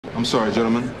I'm sorry,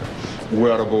 gentlemen.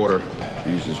 We're out of order.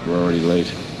 Jesus, we're already late.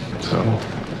 So?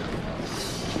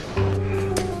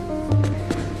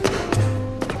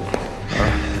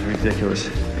 Ridiculous.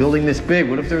 Building this big,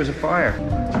 what if there was a fire?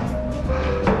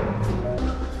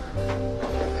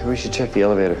 Maybe we should check the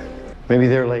elevator. Maybe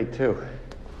they're late, too.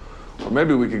 Or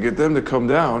maybe we could get them to come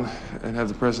down and have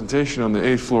the presentation on the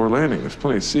 8th floor landing. There's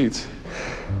plenty of seats.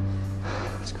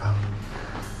 Let's go.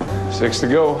 6 to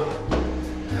go.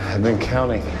 I've been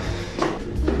counting.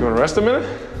 You want to rest a minute?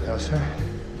 No, sir.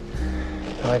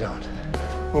 No, I don't.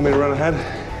 Want me to run ahead?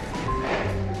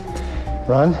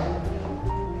 Run?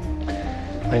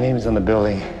 My name's on the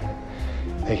building.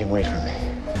 They can wait for me.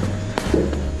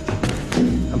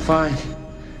 I'm fine.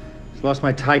 Just lost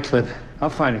my tie clip. I'll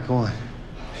find it. Go on.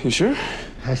 You sure?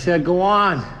 I said go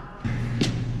on.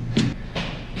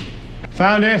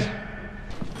 Found it.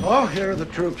 Oh, here are the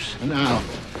troops now.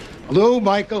 Lou,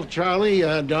 Michael, Charlie,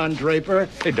 Don Draper.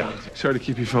 Hey, Don. Sorry to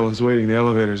keep you fellas waiting. The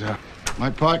elevator's out. My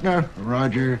partner,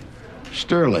 Roger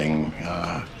Sterling.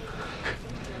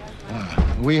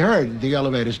 We heard the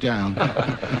elevator's down.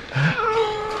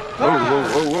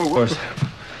 Whoa. Of course.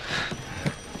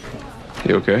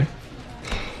 You okay?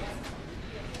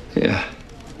 Yeah.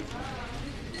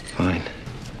 Fine.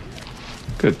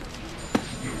 Good.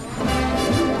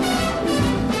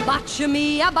 Botcha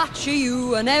me, I botcha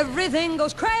you, and everything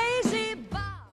goes crazy.